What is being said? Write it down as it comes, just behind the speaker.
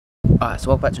Alright, so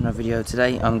welcome back to another video.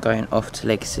 Today I'm going off to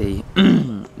Legacy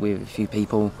with a few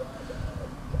people.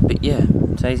 But yeah,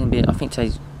 today's gonna be, I think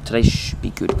today should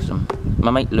be good because my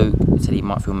mate Luke said he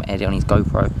might film an edit on his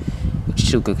GoPro, which is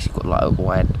still good because he's got like a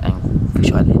wide angle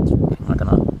fisheye lens. I don't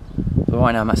know. But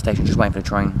right now I'm at the station just waiting for the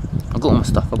train. I've got all my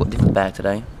stuff, I've got a different bag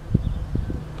today.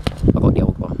 I've got the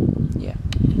old one, yeah.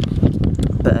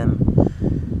 But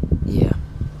yeah.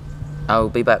 I'll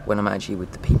be back when I'm actually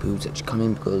with the people who's actually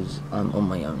coming because I'm on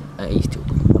my own. He's still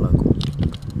the local.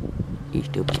 He's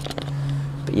still.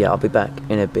 But yeah, I'll be back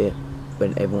in a bit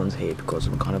when everyone's here because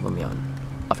I'm kind of on my own.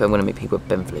 I think I'm gonna meet people at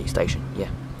Benfleet Station. Yeah.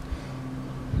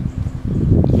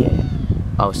 Yeah.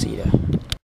 I'll see you there.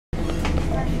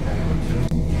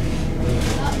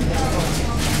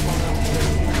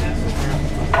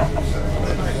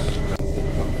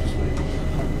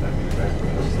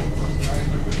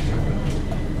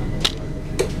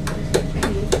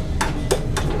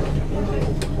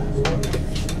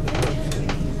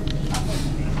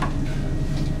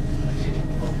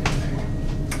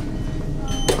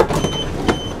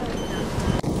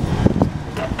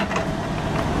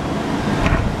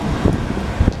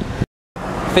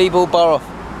 Feeble bar off.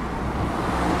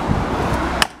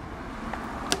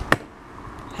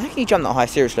 How can you jump that high?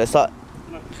 Seriously, it's like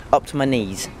up to my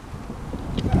knees.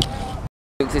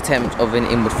 Luke's attempt of an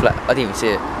inward flat. I didn't even see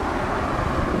it.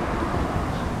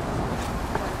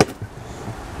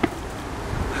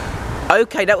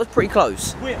 Okay, that was pretty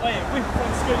close. Wait, I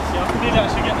can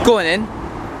actually get. Go on in.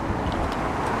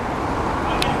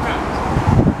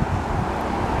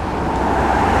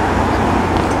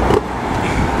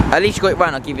 At least you got it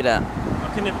round, I'll give you that.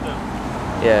 I can nip them.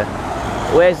 Yeah.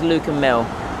 Where's Luke and Mel?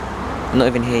 I'm not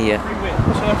even here yet.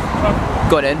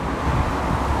 Got in.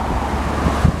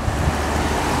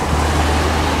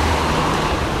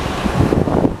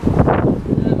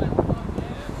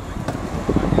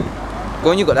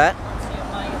 Go on, you got that?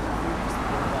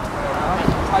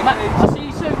 I'll see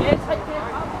you soon, yeah? Take care.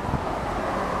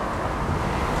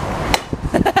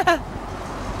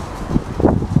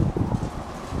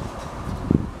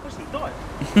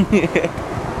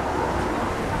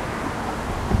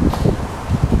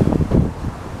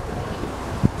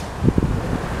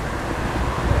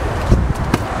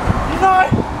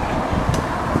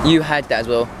 No! You had that as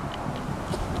well.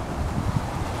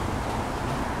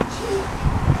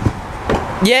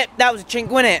 Yep, that was a chink,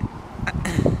 wasn't it?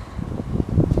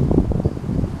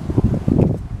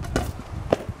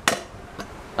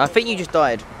 I think you just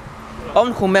died. I'm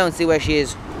gonna call Mel and see where she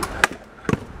is.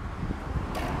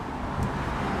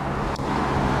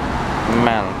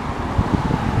 Man.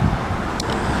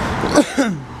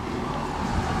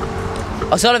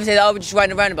 I saw him say that I was just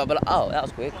riding around about, but like, oh, that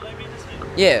was quick.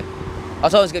 Yeah. I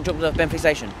thought I was going to drop off Benfleet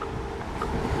Station.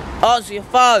 Answer your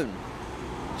phone.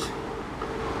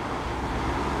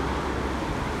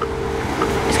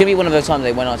 It's going to be one of those times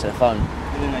they won't answer the phone.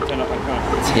 And then they turn up like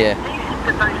that. Yeah.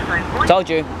 Told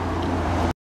you.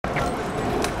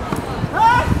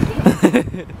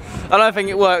 I don't think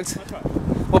it worked.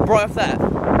 What, right off that?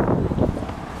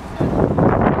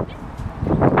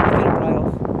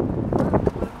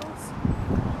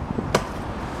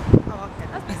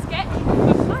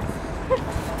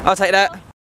 I'll take that.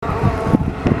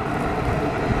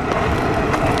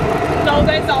 No,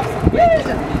 there's off.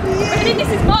 Ready? This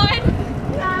is mine.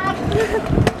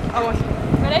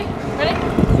 Ready? Ready?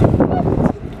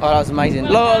 Oh, that was amazing.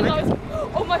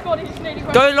 Oh my god, it's nearly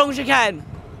go as long as you can.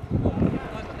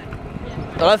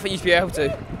 I don't think you should be able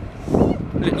to.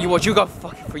 Look, you watch, you go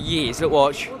fucking for years. Look,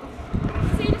 watch.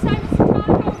 See the same as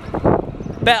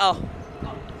the better.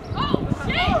 Oh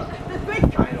shit!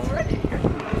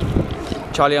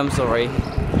 Charlie, I'm sorry.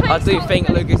 I do think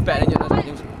Luke is better than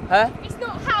you. Huh? It's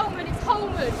not Howman, it's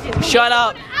Holman. Shut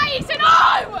up! Hey, it's an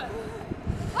O!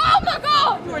 Oh my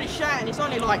god! You're already shouting, it's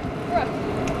only like...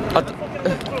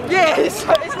 Yeah, it's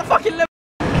the fucking level.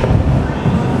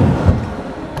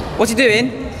 What's he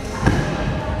doing?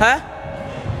 Huh?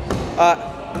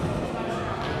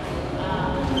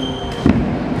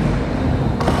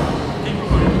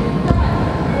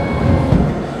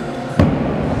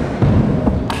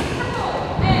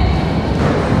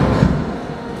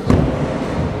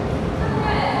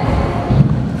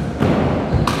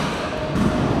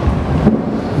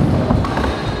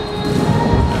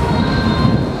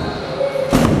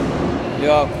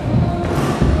 Yo.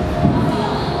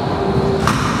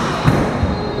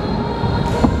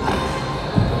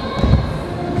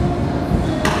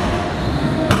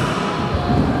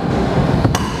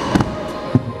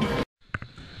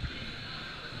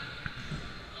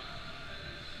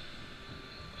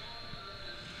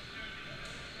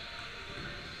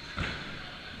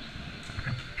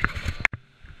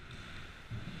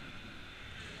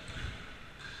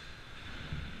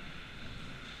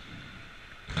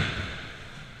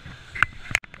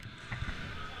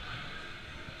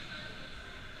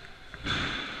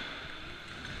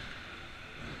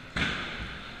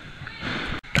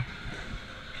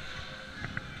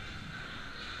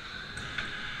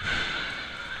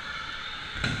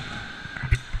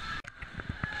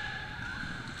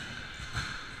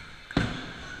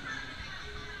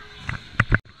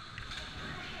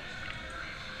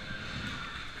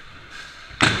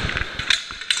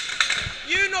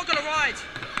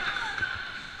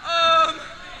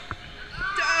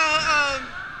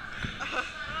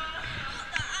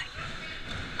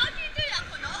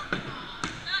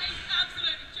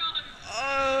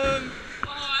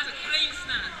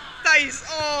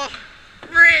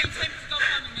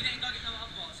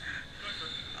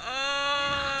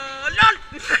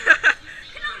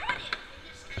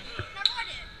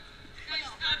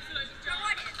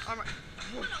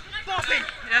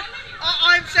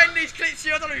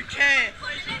 don't really care.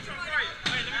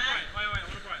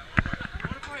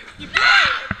 You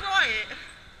bright it.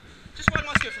 Just ride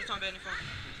my scooter for the time being, fun.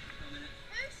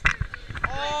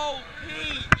 Oh,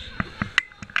 Pete.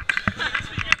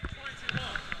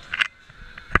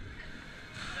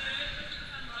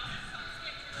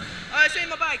 Oh, it's in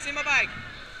my bag, it's in my bag.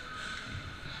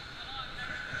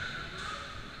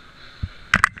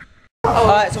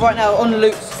 Alright, so right now on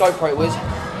Luke's GoPro it was,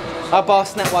 I bar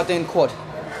snapped while doing quad.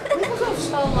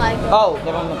 Oh my god. Oh,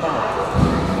 they're on the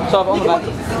phone. So I'm on the back.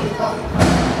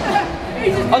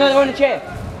 Oh no, they're on the chair.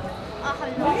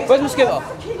 Where's my scooter?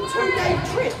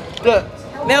 Look,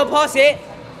 Mel, pass it.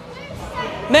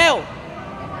 Mel!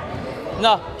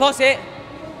 No, pass it.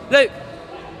 Luke,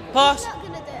 pass. I'm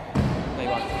not gonna do it. No, you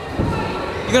won't.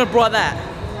 You're gonna bright that.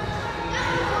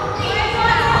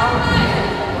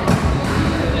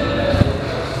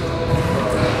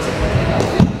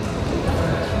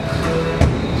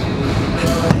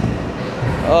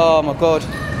 Oh my god.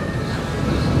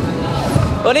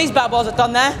 Well, these bat bars are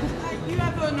done there. You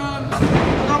haven't,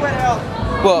 know where they are.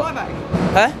 What? My bag.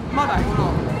 Huh? My bag or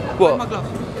not? What? My gloves.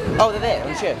 Oh, they're there on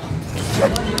the ship.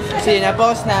 See, now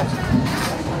bar snaps.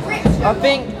 I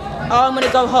think I'm going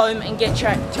to go home and get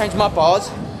change my bars.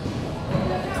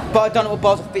 But I don't know what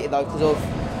bars are fitted though, because of...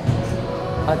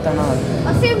 I don't know.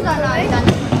 I still don't know.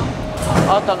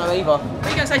 I don't know either. What are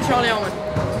you going to say, Charlie Owen?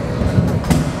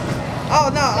 Oh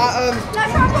no,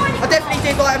 I definitely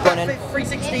did like a back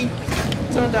 360.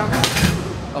 Turn them down.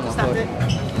 Oh my god.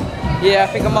 Yeah, I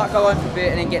think I might go on for a bit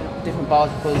and then get different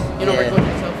bars because... You're not recording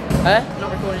yourself? Huh? You're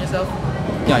not recording yourself?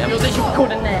 Yeah, I am. You're literally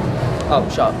recording there. Oh,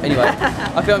 shut up. Anyway, I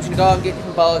think I'm just going to go and get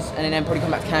different bars and then probably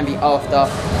come back to Canby after.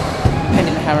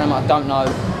 Depending on how I don't know.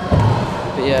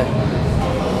 But yeah,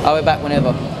 I'll be back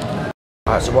whenever.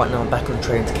 Alright, so right now I'm back on the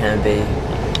train to Canby.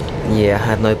 Yeah, I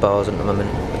had no bars at the moment.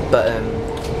 But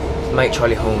mate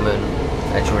Charlie Holman,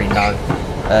 as you already know,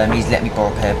 he's let me borrow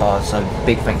a pair of bars, so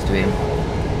big thanks to him.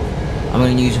 I'm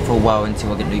going to use them for a while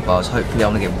until I get new bars. Hopefully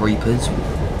I'm going to get Reapers.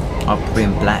 I'll probably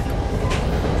in black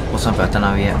or something, I don't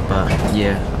know yet, but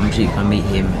yeah, I'm actually going to meet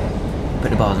him, put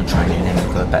the bars on train and then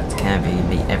we'll go back to Canby and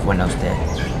meet everyone else there.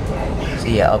 So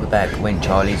yeah, I'll be back when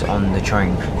Charlie's on the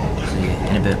train. So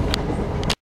yeah, in a bit.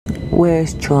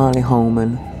 Where's Charlie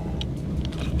Holman?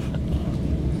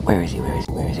 Where is he? Where is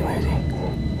he? Where is he? Where is he?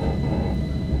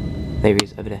 There he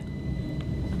is, over there.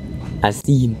 I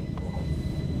see him.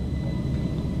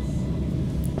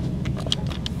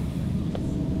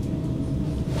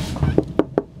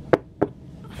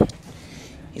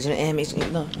 He's gonna air me.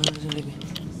 No, he's gonna leave me.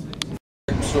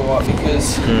 It's alright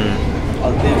because I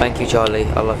live. Thank you, Charlie.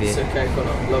 I love you. It's okay,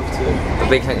 Connor. I'd love to. The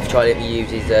big thank you for Charlie that he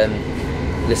used his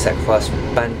the sacrifice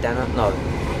bandana. No.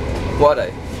 What are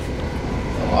they?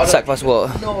 Sacrifice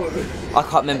what? No. I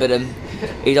can't remember them.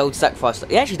 His old sacrifice.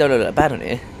 He actually don't look that bad on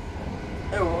here.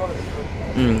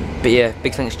 But yeah,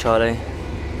 big thanks Charlie.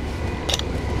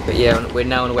 But yeah, we're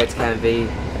now on the way to Canby.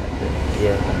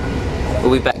 Yeah.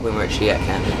 We'll be back when we're actually at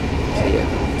Canby. So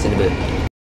yeah, it's in a bit.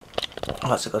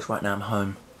 Alright, so guys, right now I'm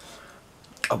home.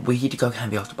 We need to go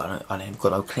Canby after, but I ain't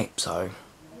got no clip, so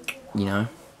you know.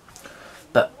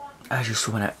 But as you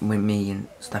saw that with me and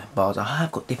snapping bars, I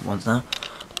have got different ones now.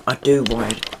 I do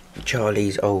ride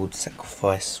Charlie's old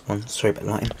sacrifice one. Sorry about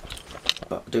lighting,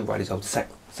 but I do ride his old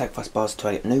sacrifice bars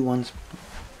to get new ones.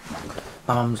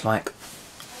 My mum's like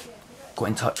got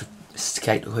in touch with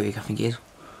Skate, or who I think it is.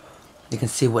 They can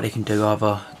see what they can do,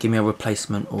 either give me a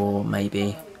replacement or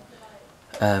maybe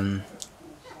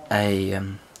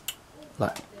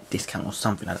like discount or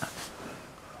something like that.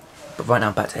 But right now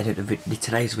I'm about to edit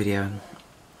today's video, and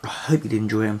I hope you did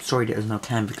enjoy it. I'm sorry that there's no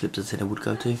Canvas clips I said I would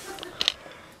go to.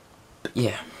 But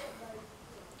yeah,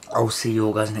 I'll see you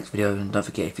all guys in the next video, and don't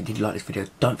forget, if you did like this video,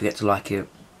 don't forget to like it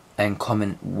and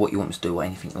comment what you want me to do or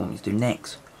anything you want me to do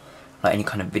next. Like any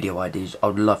kind of video ideas, I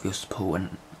would love your support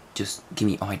and just give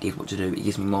me ideas what to do. It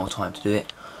gives me more time to do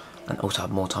it, and also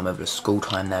have more time over the school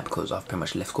time there because I've pretty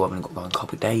much left school. I've only got to go in a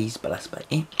couple of days, but that's about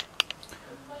it.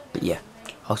 But yeah,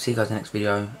 I'll see you guys in the next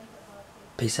video.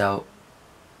 Peace out.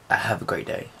 Have a great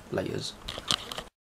day. Laters.